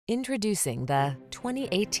Introducing the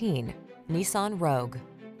 2018 Nissan Rogue.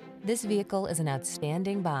 This vehicle is an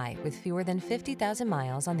outstanding buy with fewer than 50,000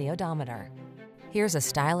 miles on the odometer. Here's a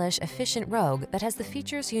stylish, efficient Rogue that has the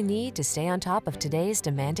features you need to stay on top of today's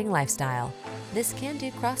demanding lifestyle. This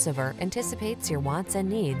can-do crossover anticipates your wants and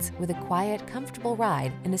needs with a quiet, comfortable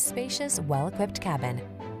ride in a spacious, well-equipped cabin.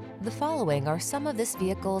 The following are some of this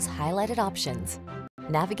vehicle's highlighted options: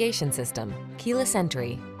 navigation system, keyless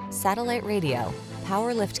entry, satellite radio,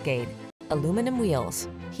 power liftgate, aluminum wheels,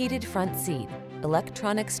 heated front seat,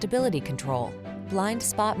 electronic stability control, blind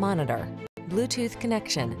spot monitor, Bluetooth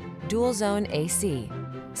connection, dual zone AC.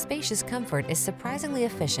 Spacious comfort is surprisingly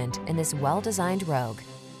efficient in this well-designed Rogue.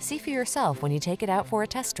 See for yourself when you take it out for a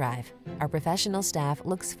test drive. Our professional staff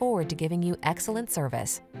looks forward to giving you excellent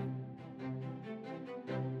service.